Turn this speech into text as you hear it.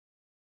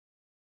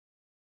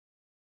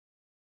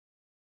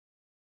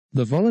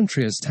The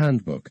Voluntaryist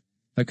Handbook,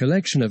 a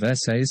collection of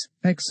essays,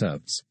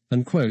 excerpts,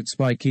 and quotes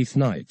by Keith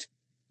Knight.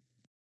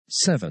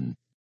 7.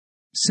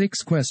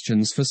 6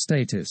 Questions for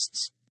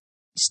Statists.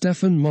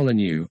 Stephen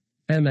Molyneux,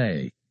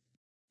 M.A.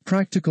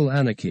 Practical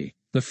Anarchy,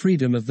 The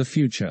Freedom of the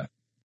Future.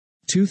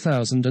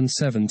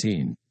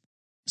 2017.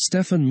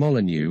 Stephen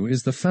Molyneux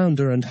is the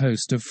founder and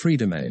host of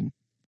Freedomain.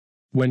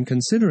 When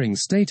considering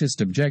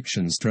statist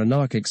objections to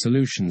anarchic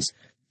solutions,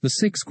 the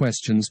 6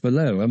 questions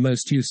below are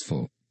most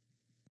useful.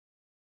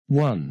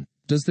 1.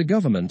 Does the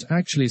government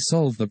actually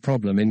solve the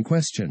problem in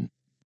question?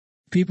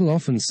 People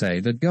often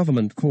say that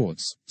government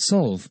courts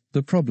solve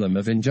the problem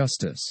of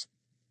injustice.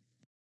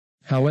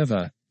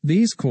 However,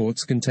 these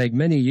courts can take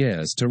many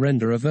years to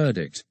render a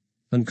verdict,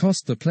 and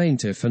cost the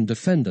plaintiff and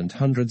defendant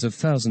hundreds of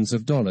thousands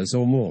of dollars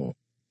or more.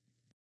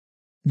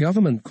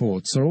 Government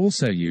courts are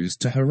also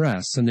used to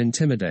harass and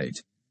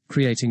intimidate,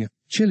 creating a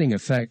chilling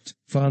effect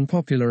for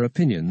unpopular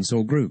opinions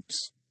or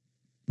groups.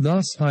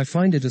 Thus, I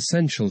find it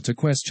essential to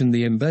question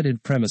the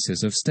embedded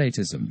premises of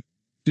statism.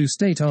 Do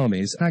state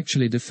armies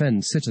actually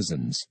defend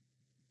citizens?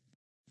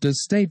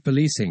 Does state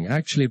policing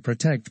actually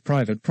protect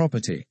private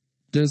property?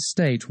 Does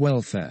state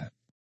welfare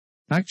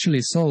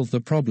actually solve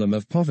the problem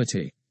of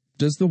poverty?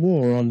 Does the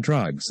war on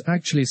drugs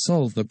actually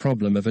solve the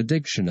problem of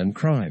addiction and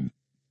crime?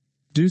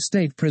 Do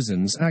state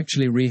prisons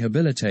actually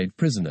rehabilitate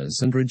prisoners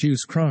and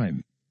reduce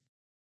crime?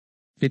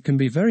 It can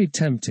be very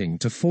tempting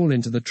to fall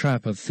into the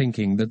trap of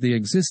thinking that the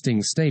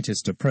existing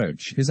statist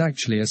approach is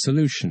actually a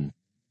solution,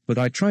 but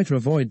I try to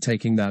avoid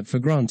taking that for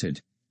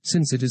granted,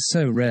 since it is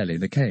so rarely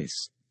the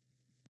case.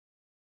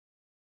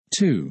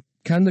 2.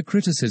 Can the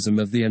criticism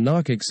of the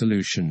anarchic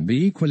solution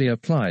be equally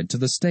applied to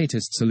the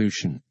statist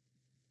solution?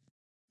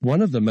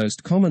 One of the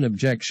most common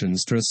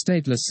objections to a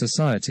stateless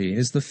society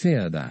is the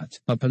fear that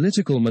a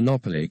political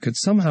monopoly could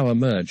somehow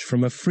emerge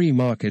from a free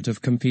market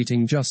of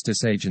competing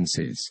justice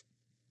agencies.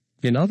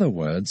 In other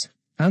words,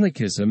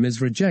 anarchism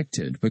is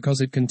rejected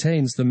because it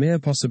contains the mere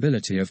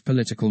possibility of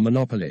political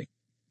monopoly.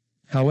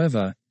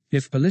 However,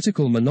 if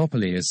political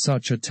monopoly is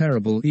such a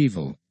terrible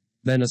evil,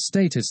 then a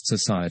statist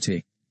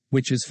society,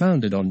 which is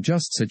founded on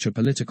just such a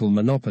political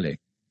monopoly,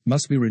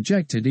 must be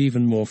rejected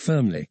even more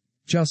firmly,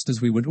 just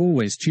as we would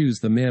always choose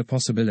the mere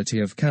possibility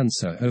of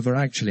cancer over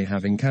actually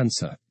having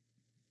cancer.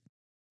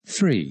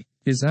 3.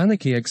 Is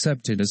anarchy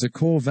accepted as a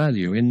core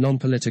value in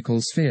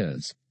non-political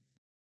spheres?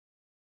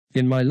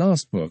 In my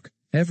last book,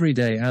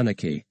 Everyday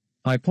Anarchy,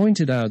 I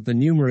pointed out the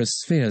numerous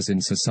spheres in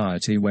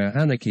society where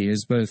anarchy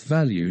is both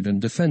valued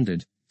and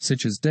defended,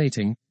 such as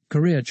dating,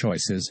 career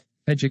choices,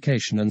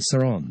 education and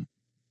so on.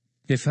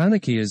 If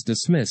anarchy is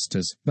dismissed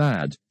as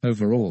bad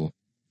overall,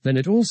 then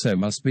it also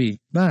must be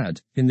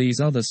bad in these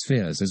other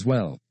spheres as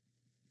well.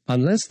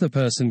 Unless the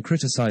person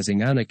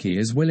criticizing anarchy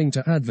is willing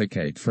to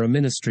advocate for a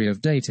ministry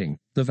of dating,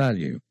 the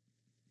value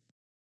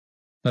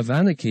of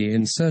anarchy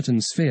in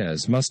certain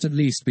spheres must at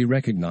least be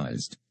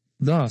recognized.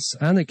 Thus,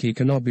 anarchy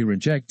cannot be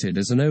rejected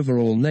as an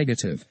overall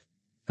negative,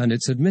 and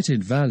its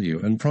admitted value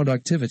and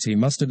productivity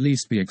must at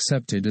least be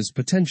accepted as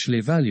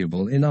potentially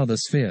valuable in other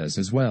spheres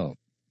as well.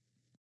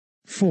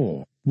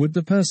 4. Would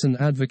the person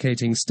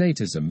advocating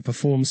statism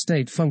perform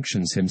state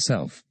functions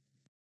himself?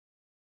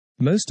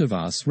 Most of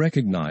us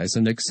recognize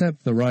and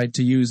accept the right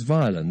to use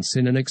violence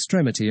in an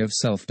extremity of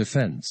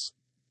self-defense.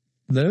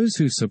 Those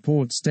who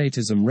support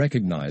statism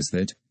recognize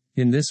that,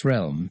 in this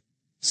realm,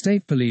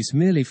 state police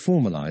merely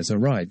formalize a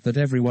right that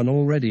everyone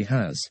already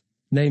has,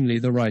 namely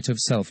the right of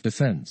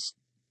self-defense.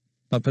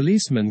 A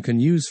policeman can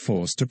use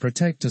force to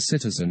protect a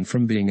citizen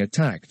from being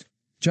attacked,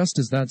 just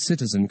as that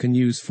citizen can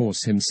use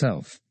force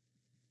himself.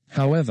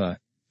 However,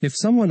 if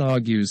someone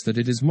argues that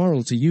it is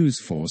moral to use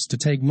force to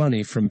take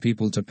money from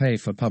people to pay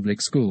for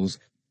public schools,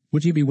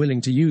 would he be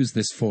willing to use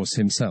this force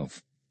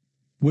himself?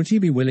 Would he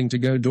be willing to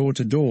go door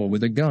to door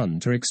with a gun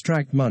to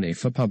extract money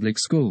for public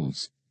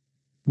schools?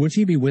 Would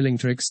he be willing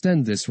to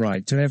extend this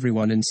right to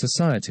everyone in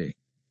society?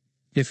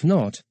 If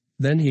not,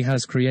 then he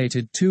has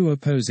created 2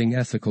 opposing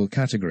ethical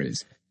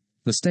categories: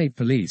 the state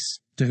police,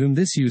 to whom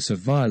this use of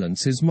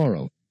violence is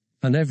moral,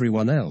 and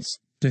everyone else,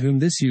 to whom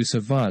this use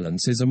of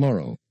violence is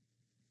immoral.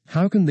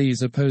 How can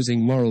these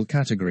opposing moral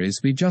categories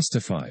be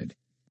justified?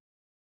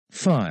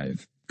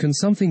 5. Can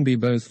something be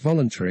both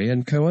voluntary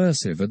and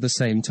coercive at the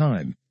same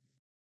time?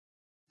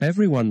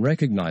 Everyone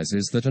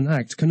recognizes that an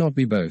act cannot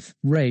be both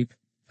rape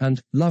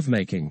and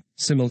lovemaking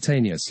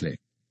simultaneously.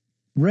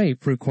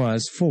 Rape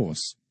requires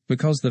force,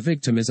 because the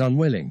victim is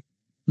unwilling.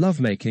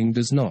 Lovemaking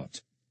does not.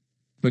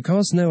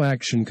 Because no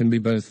action can be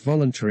both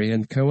voluntary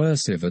and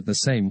coercive at the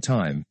same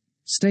time,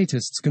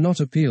 statists cannot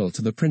appeal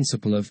to the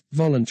principle of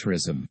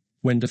voluntarism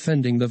when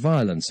defending the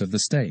violence of the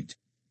state.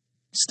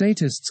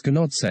 Statists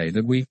cannot say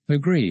that we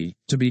agree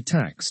to be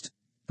taxed,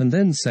 and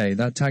then say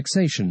that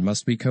taxation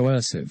must be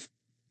coercive.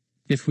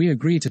 If we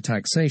agree to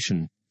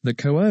taxation, the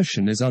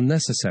coercion is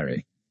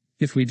unnecessary.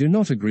 If we do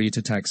not agree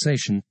to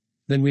taxation,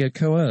 then we are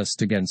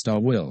coerced against our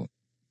will.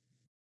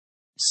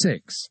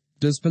 6.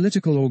 Does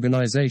political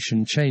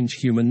organization change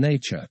human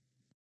nature?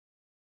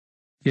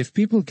 If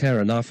people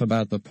care enough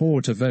about the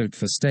poor to vote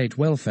for state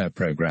welfare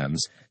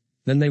programs,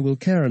 then they will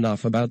care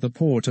enough about the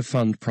poor to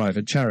fund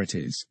private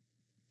charities.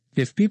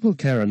 If people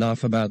care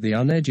enough about the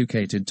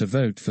uneducated to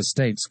vote for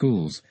state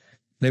schools,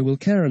 they will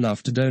care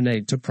enough to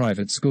donate to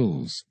private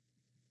schools.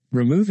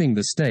 Removing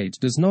the state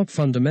does not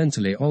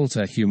fundamentally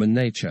alter human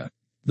nature.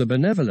 The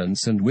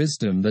benevolence and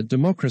wisdom that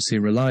democracy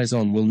relies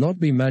on will not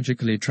be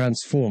magically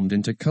transformed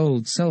into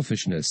cold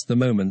selfishness the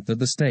moment that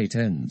the state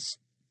ends.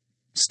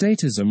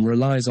 Statism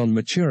relies on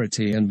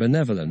maturity and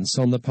benevolence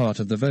on the part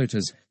of the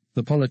voters,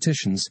 the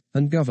politicians,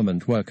 and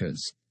government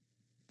workers.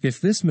 If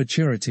this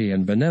maturity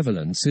and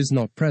benevolence is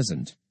not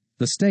present,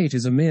 the state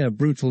is a mere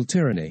brutal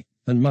tyranny,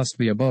 and must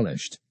be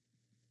abolished.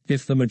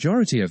 If the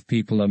majority of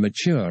people are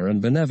mature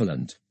and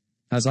benevolent,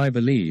 as I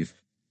believe,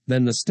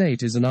 then the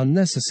state is an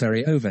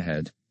unnecessary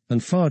overhead,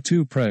 and far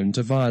too prone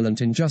to violent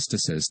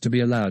injustices to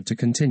be allowed to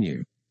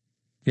continue.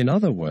 In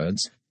other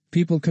words,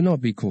 people cannot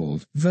be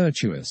called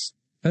virtuous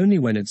only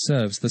when it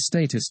serves the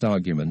statist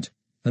argument,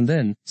 and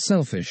then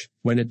selfish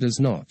when it does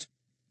not.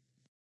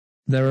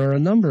 There are a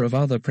number of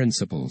other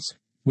principles,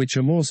 which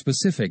are more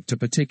specific to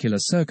particular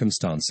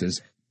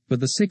circumstances, but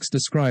the 6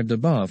 described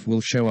above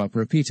will show up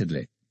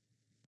repeatedly.